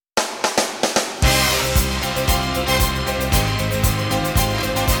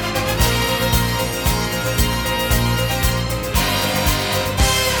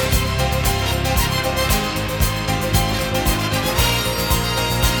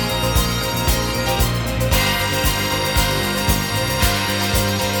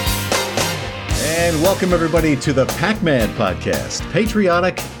And welcome, everybody, to the PAC-Man podcast,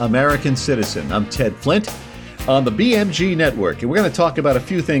 Patriotic American Citizen. I'm Ted Flint on the BMG Network, and we're going to talk about a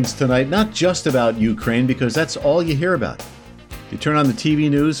few things tonight, not just about Ukraine, because that's all you hear about. You turn on the TV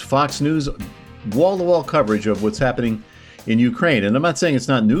news, Fox News, wall-to-wall coverage of what's happening in Ukraine. And I'm not saying it's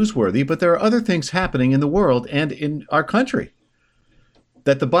not newsworthy, but there are other things happening in the world and in our country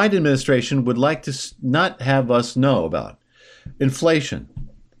that the Biden administration would like to not have us know about. Inflation,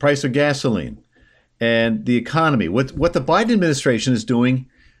 price of gasoline, and the economy. What the Biden administration is doing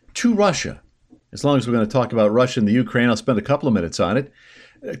to Russia. As long as we're going to talk about Russia and the Ukraine, I'll spend a couple of minutes on it.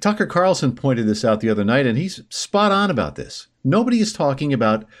 Tucker Carlson pointed this out the other night, and he's spot on about this. Nobody is talking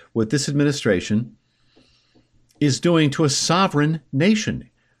about what this administration is doing to a sovereign nation.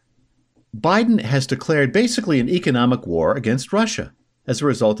 Biden has declared basically an economic war against Russia as a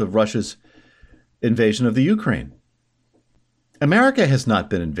result of Russia's invasion of the Ukraine. America has not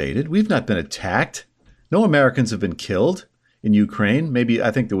been invaded. We've not been attacked. No Americans have been killed in Ukraine. Maybe,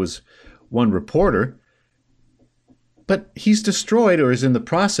 I think there was one reporter. But he's destroyed, or is in the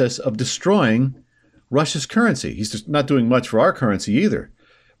process of destroying, Russia's currency. He's just not doing much for our currency either,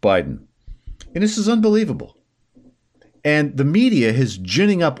 Biden. And this is unbelievable. And the media is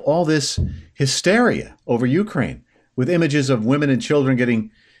ginning up all this hysteria over Ukraine with images of women and children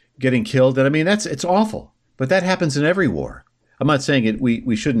getting killed. And I mean, it's awful. But that happens in every war. I'm not saying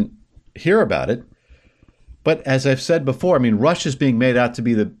we shouldn't hear about it. But as I've said before, I mean, Russia's being made out to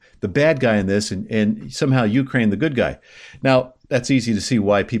be the bad guy in this, and somehow Ukraine the good guy. Now, that's easy to see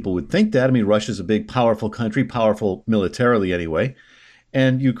why people would think that. I mean, Russia's a big, powerful country, powerful militarily anyway,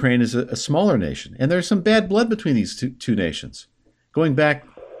 and Ukraine is a smaller nation. And there's some bad blood between these two nations, going back,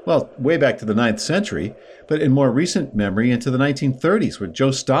 well, way back to the 9th century, but in more recent memory into the 1930s, where Joe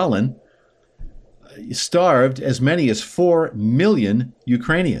Stalin starved as many as 4 million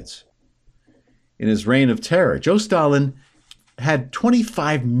Ukrainians in his reign of terror. Joe Stalin had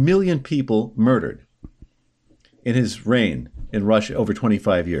 25 million people murdered in his reign in Russia over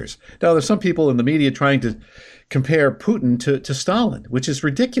 25 years. Now, there's some people in the media trying to compare Putin to Stalin, which is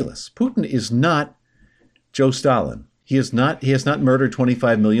ridiculous. Putin is not Joe Stalin. He has not murdered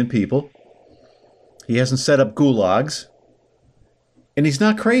 25 million people. He hasn't set up gulags. And he's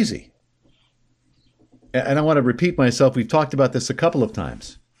not crazy. And I want to repeat myself. We've talked about this a couple of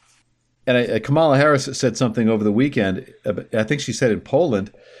times. And Kamala Harris said something over the weekend. I think she said in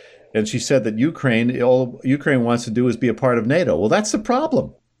Poland, and she said that all Ukraine wants to do is be a part of NATO. Well, that's the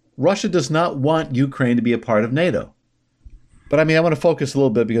problem. Russia does not want Ukraine to be a part of NATO. But I mean, I want to focus a little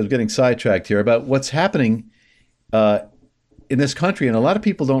bit, because we're getting sidetracked here, about what's happening in this country. And a lot of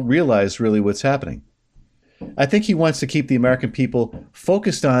people don't realize really what's happening. I think he wants to keep the American people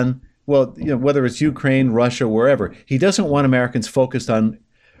focused on, well, you know, whether it's Ukraine, Russia, wherever. He doesn't want Americans focused on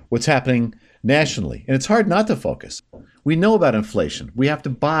what's happening nationally. And it's hard not to focus. We know about inflation. We have to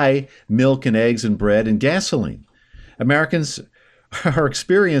buy milk and eggs and bread and gasoline. Americans are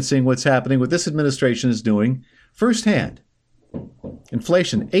experiencing what's happening, what this administration is doing firsthand.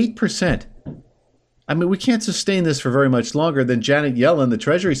 Inflation, 8%. I mean, we can't sustain this for very much longer. Than Janet Yellen, the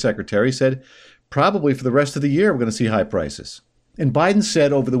Treasury Secretary, said probably for the rest of the year we're going to see high prices. And Biden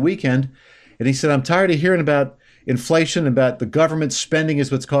said over the weekend, and he said, I'm tired of hearing about inflation, about the government spending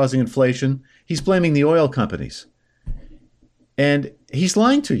is what's causing inflation. He's blaming the oil companies. And he's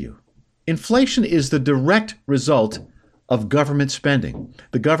lying to you. Inflation is the direct result of government spending.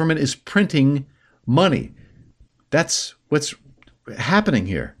 The government is printing money. That's what's happening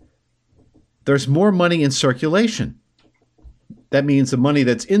here. There's more money in circulation. That means the money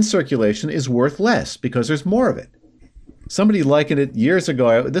that's in circulation is worth less because there's more of it. Somebody likened it years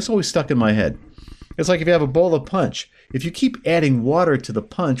ago. This always stuck in my head. It's like if you have a bowl of punch. If you keep adding water to the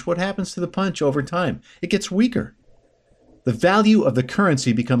punch, what happens to the punch over time? It gets weaker. The value of the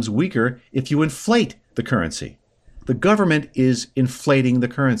currency becomes weaker if you inflate the currency. The government is inflating the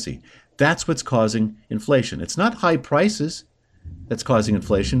currency. That's what's causing inflation. It's not high prices that's causing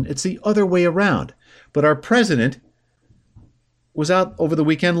inflation. It's the other way around. But our president was out over the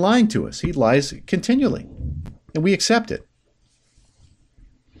weekend lying to us. He lies continually, and we accept it.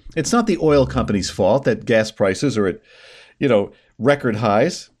 It's not the oil company's fault that gas prices are at, record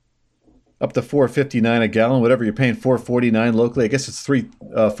highs, up to $4.59 a gallon, whatever you're paying, $4.49 locally. I guess it's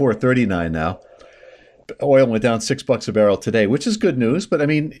 $4.39 now. Oil went down $6 a barrel today, which is good news. But I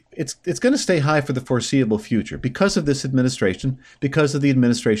mean, it's going to stay high for the foreseeable future because of this administration, because of the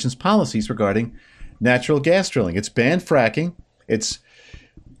administration's policies regarding natural gas drilling. It's banned fracking. It's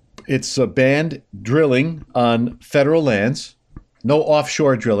banned drilling on federal lands. No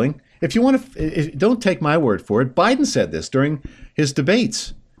offshore drilling. If you want don't take my word for it. Biden said this during his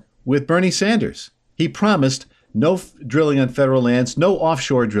debates with Bernie Sanders. He promised no drilling on federal lands, no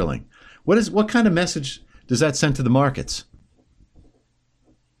offshore drilling. What kind of message does that send to the markets?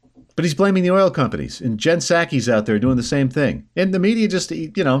 But he's blaming the oil companies, and Jen Psaki's out there doing the same thing. And the media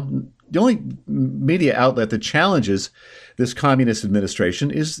the only media outlet that challenges this communist administration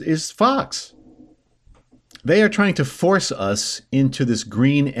is Fox. They are trying to force us into this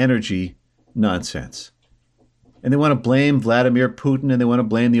green energy nonsense. And they want to blame Vladimir Putin, and they want to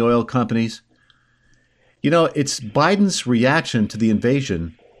blame the oil companies. It's Biden's reaction to the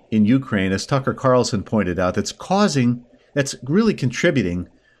invasion in Ukraine, as Tucker Carlson pointed out, that's really contributing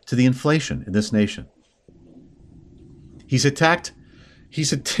to the inflation in this nation. He's attacking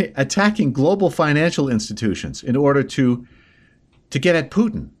global financial institutions in order to get at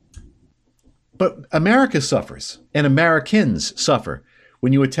Putin. But America suffers, and Americans suffer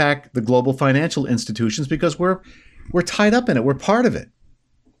when you attack the global financial institutions because we're tied up in it. We're part of it.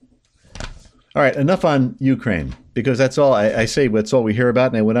 All right, enough on Ukraine, because that's all I say. That's all we hear about,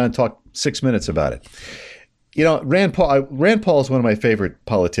 and I went on to talk 6 minutes about it. Rand Paul is one of my favorite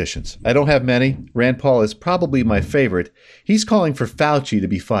politicians. I don't have many. Rand Paul is probably my favorite. He's calling for Fauci to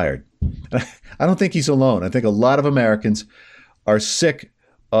be fired. I don't think he's alone. I think a lot of Americans are sick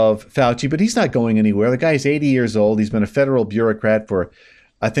of Fauci, but he's not going anywhere. The guy's 80 years old. He's been a federal bureaucrat for,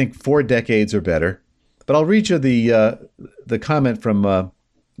 I think, 4 decades or better. But I'll read you the comment from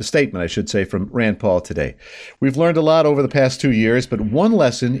the statement, I should say, from Rand Paul today. We've learned a lot over the past 2 years, but one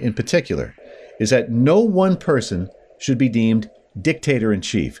lesson in particular is that no one person should be deemed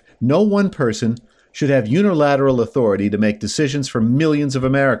dictator-in-chief. No one person should have unilateral authority to make decisions for millions of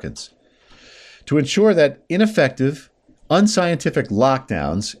Americans. To ensure that ineffective, unscientific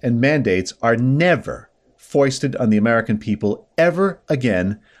lockdowns and mandates are never foisted on the American people ever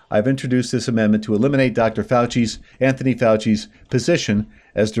again, I've introduced this amendment to eliminate Dr. Anthony Fauci's position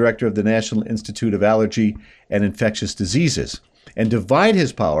as director of the National Institute of Allergy and Infectious Diseases, and divide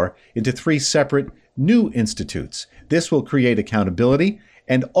his power into 3 separate new institutes. This will create accountability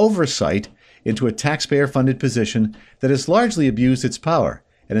and oversight into a taxpayer-funded position that has largely abused its power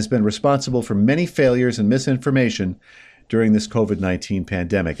and has been responsible for many failures and misinformation during this COVID-19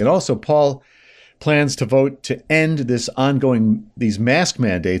 pandemic. And also, Paul plans to vote to end these mask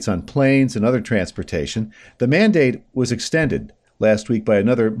mandates on planes and other transportation. The mandate was extended last week by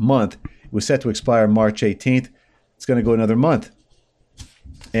another month. It was set to expire March 18th. It's going to go another month.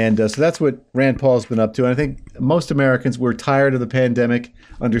 And so that's what Rand Paul's been up to. And I think most Americans were tired of the pandemic,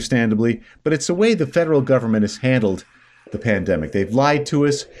 understandably, but it's the way the federal government has handled the pandemic. They've lied to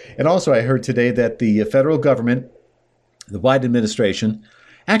us. And also I heard today that the federal government, the Biden administration,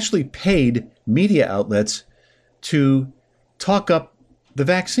 actually paid media outlets to talk up the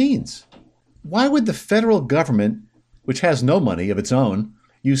vaccines. Why would the federal government, which has no money of its own,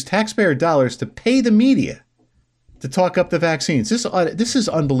 use taxpayer dollars to pay the media to talk up the vaccines? This is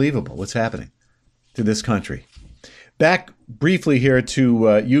unbelievable what's happening to this country. Back briefly here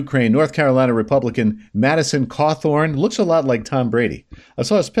to Ukraine, North Carolina Republican Madison Cawthorn looks a lot like Tom Brady. I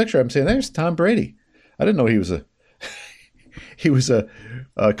saw his picture. I'm saying, there's Tom Brady. I didn't know he was a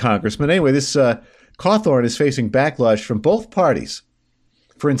congressman. Anyway, this Cawthorn is facing backlash from both parties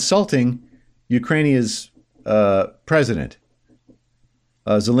for insulting Ukrainia's president,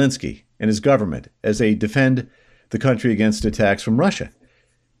 Zelensky, and his government as they defend the country against attacks from Russia.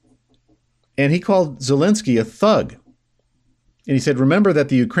 And he called Zelensky a thug. And he said, remember that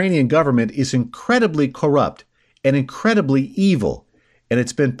the Ukrainian government is incredibly corrupt and incredibly evil, and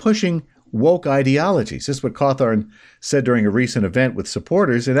it's been pushing woke ideologies. This is what Cawthorn said during a recent event with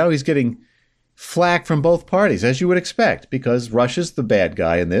supporters, and now he's getting flack from both parties, as you would expect, because Russia's the bad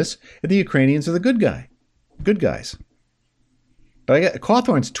guy in this, and the Ukrainians are the good guys. But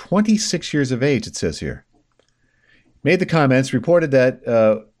Cawthorn's 26 years of age, it says here. Made the comments, reported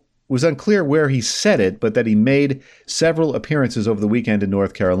that was unclear where he said it, but that he made several appearances over the weekend in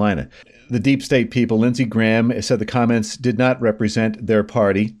North Carolina. The deep state people, Lindsey Graham, said the comments did not represent their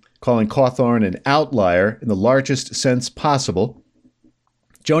party, calling Cawthorn an outlier in the largest sense possible.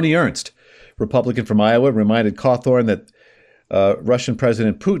 Joni Ernst, Republican from Iowa, reminded Cawthorn that Russian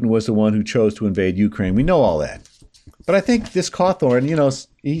President Putin was the one who chose to invade Ukraine. We know all that. But I think this Cawthorn,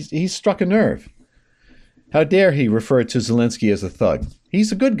 he's struck a nerve. How dare he refer to Zelensky as a thug?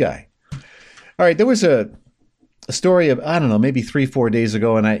 He's a good guy. All right, there was a story of, I don't know, maybe 3-4 days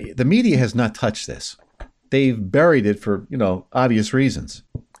ago, and the media has not touched this. They've buried it for, obvious reasons.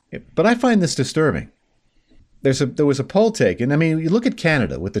 But I find this disturbing. There was a poll taken. I mean, you look at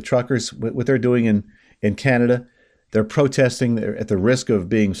Canada with the truckers, what they're doing in Canada. They're protesting. They're at the risk of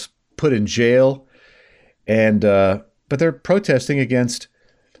being put in jail. But they're protesting against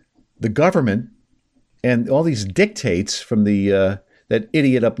the government and all these dictates from that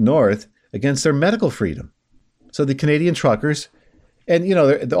idiot up north against their medical freedom. So the Canadian truckers, and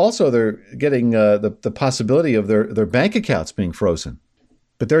they're getting the possibility of their bank accounts being frozen.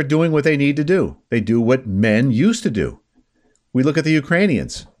 But they're doing what they need to do. They do what men used to do. We look at the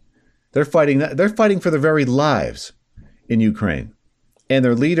Ukrainians. They're fighting for their very lives in Ukraine. And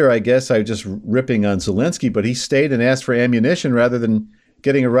their leader, I guess, I was just ripping on Zelensky, but he stayed and asked for ammunition rather than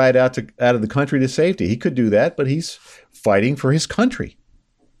getting a ride out of the country to safety. He could do that, but he's fighting for his country.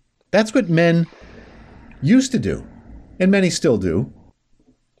 That's what men used to do, and many still do.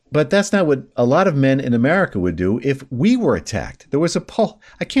 But that's not what a lot of men in America would do if we were attacked. There was a poll.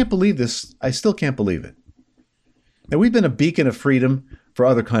 I can't believe this. I still can't believe it. Now, we've been a beacon of freedom for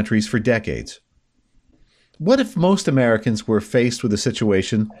other countries for decades. What if most Americans were faced with a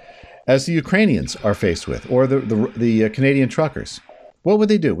situation as the Ukrainians are faced with, or the Canadian truckers? What would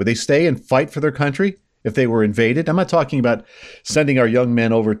they do? Would they stay and fight for their country if they were invaded? I'm not talking about sending our young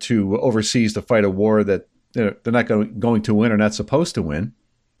men over to overseas to fight a war that they're not going to win or not supposed to win.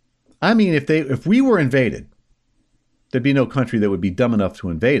 I mean, if we were invaded, there'd be no country that would be dumb enough to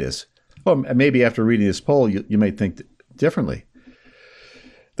invade us. Well, maybe after reading this poll, you may think differently.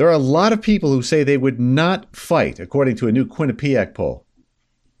 There are a lot of people who say they would not fight, according to a new Quinnipiac poll.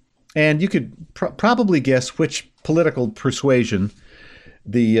 And you could probably guess which political persuasion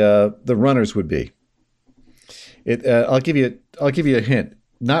the runners would be. I'll give you a hint.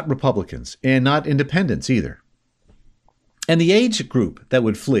 Not Republicans and not independents either. And the age group that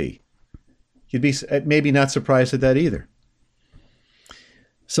would flee, you'd be maybe not surprised at that either.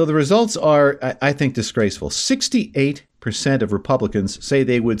 So the results are, I think, disgraceful. 68% of Republicans say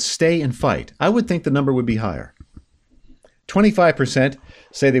they would stay and fight. I would think the number would be higher. 25%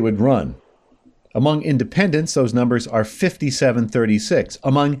 say they would run. Among independents, those numbers are 57-36.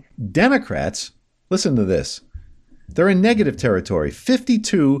 Among Democrats, listen to this, they're in negative territory.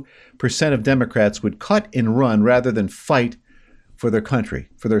 52% of Democrats would cut and run rather than fight for their country,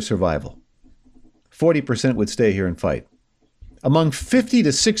 for their survival. 40% would stay here and fight. Among 50 to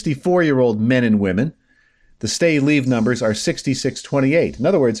 64-year-old men and women, the stay-leave numbers are 66-28. In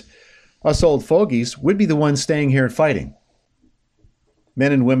other words, us old fogies would be the ones staying here and fighting.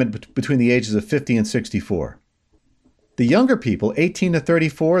 Men and women between the ages of 50 and 64. The younger people, 18 to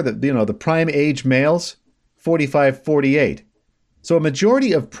 34, the prime age males, 45-48. So a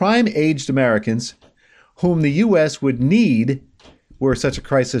majority of prime-aged Americans whom the U.S. would need were such a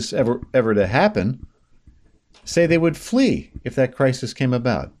crisis ever to happen, say they would flee if that crisis came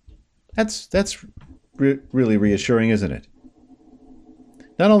about. That's really reassuring, isn't it?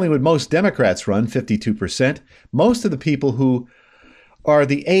 Not only would most Democrats run, 52%, most of the people who are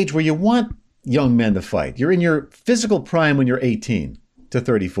the age where you want young men to fight, you're in your physical prime when you're 18 to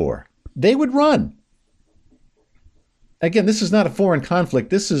 34, they would run. Again, this is not a foreign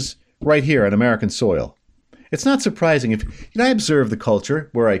conflict. This is right here on American soil. It's not surprising if I observe the culture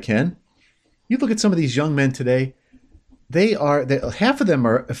where I can. You look at some of these young men today, half of them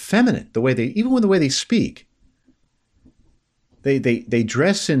are effeminate, even the way they speak. They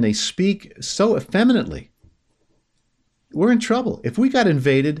dress and they speak so effeminately. We're in trouble. If we got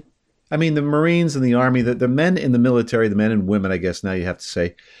invaded, I mean, the Marines and the Army, the men in the military, the men and women, I guess now you have to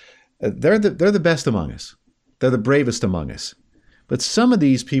say, they're the best among us. They're the bravest among us. But some of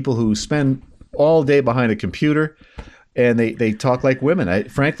these people who spend all day behind a computer and they talk like women,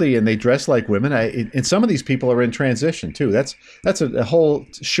 frankly, and they dress like women. And some of these people are in transition too. That's a whole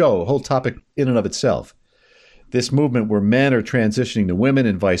show, a whole topic in and of itself. This movement where men are transitioning to women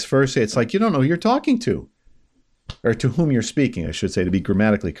and vice versa. It's like you don't know who you're talking to, or to whom you're speaking, I should say, to be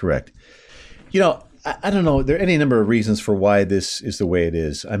grammatically correct. I don't know. There are any number of reasons for why this is the way it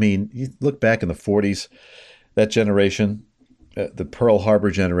is. I mean, you look back in the 40s, that generation, the Pearl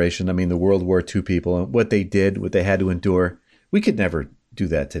Harbor generation, I mean, the World War II people, and what they did, what they had to endure. We could never do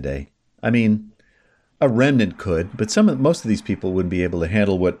that today. I mean, a remnant could, but most of these people wouldn't be able to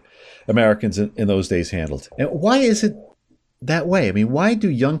handle what Americans in those days handled. And why is it that way? I mean, why do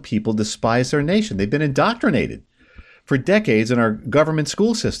young people despise their nation? They've been indoctrinated for decades in our government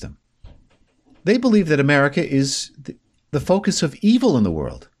school system. They believe that America is the focus of evil in the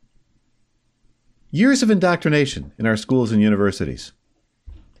world. Years of indoctrination in our schools and universities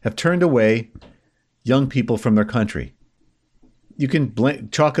have turned away young people from their country. You can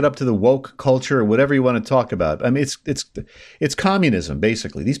chalk it up to the woke culture or whatever you want to talk about. I mean, it's communism,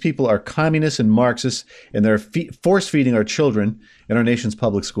 basically. These people are communists and Marxists, and they're force-feeding our children in our nation's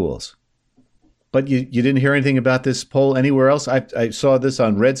public schools. But you didn't hear anything about this poll anywhere else? I saw this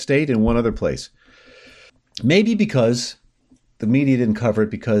on Red State and one other place. Maybe because the media didn't cover it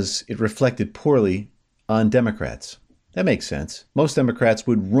because it reflected poorly on Democrats. That makes sense. Most Democrats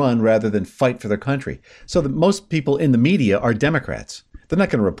would run rather than fight for their country. So most people in the media are Democrats. They're not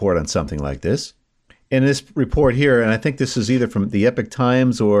going to report on something like this. In this report here, and I think this is either from the Epic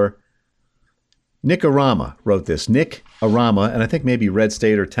Times or Nick Arama wrote this. Nick Arama, and I think maybe Red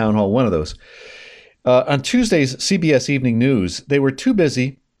State or Town Hall, one of those. On Tuesday's CBS Evening News, they were too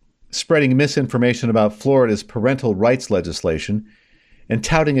busy spreading misinformation about Florida's parental rights legislation and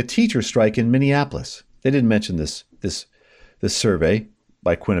touting a teacher strike in Minneapolis. They didn't mention this survey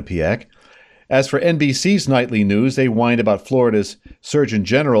by Quinnipiac. As for NBC's nightly news, they whined about Florida's Surgeon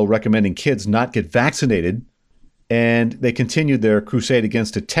General recommending kids not get vaccinated, and they continued their crusade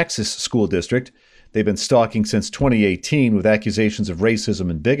against a Texas school district they've been stalking since 2018 with accusations of racism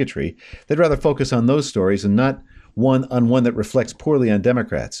and bigotry. They'd rather focus on those stories and not one that reflects poorly on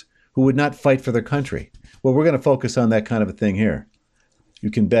Democrats who would not fight for their country. Well, we're going to focus on that kind of a thing here.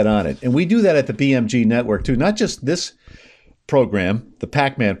 You can bet on it. And we do that at the BMG Network, too. Not just this program, the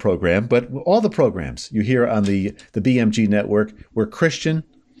PAC-Man program, but all the programs you hear on the BMG Network. We're Christian.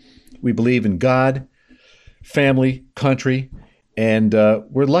 We believe in God, family, country. And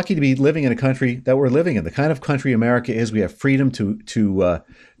we're lucky to be living in a country that we're living in. The kind of country America is, we have freedom to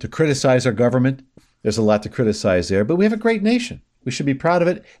criticize our government. There's a lot to criticize there, but we have a great nation. We should be proud of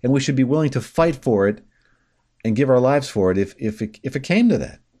it, and we should be willing to fight for it and give our lives for it if it came to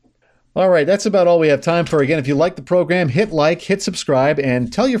that. All right, that's about all we have time for. Again, if you like the program, hit like, hit subscribe,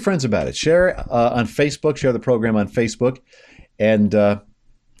 and tell your friends about it. Share on Facebook, share the program on Facebook, and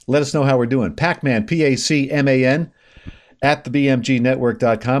let us know how we're doing. PAC-Man, PACMAN, at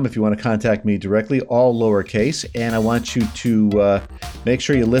thebmgnetwork.com if you want to contact me directly, all lowercase. And I want you to make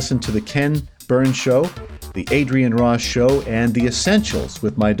sure you listen to the Ken Burns Show, the Adrian Ross Show, and The Essentials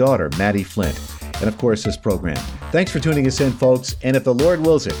with my daughter, Maddie Flint. And, of course, this program. Thanks for tuning us in, folks. And if the Lord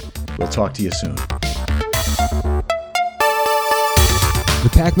wills it, we'll talk to you soon. The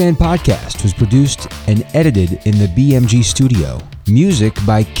PAC-Man Podcast was produced and edited in the BMG studio. Music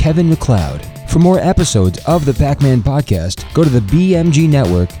by Kevin MacLeod. For more episodes of the PAC-Man Podcast, go to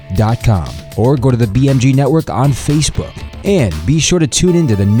thebmgnetwork.com or go to the BMG Network on Facebook. And be sure to tune in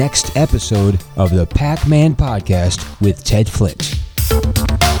to the next episode of the PAC-Man Podcast with Ted Flint.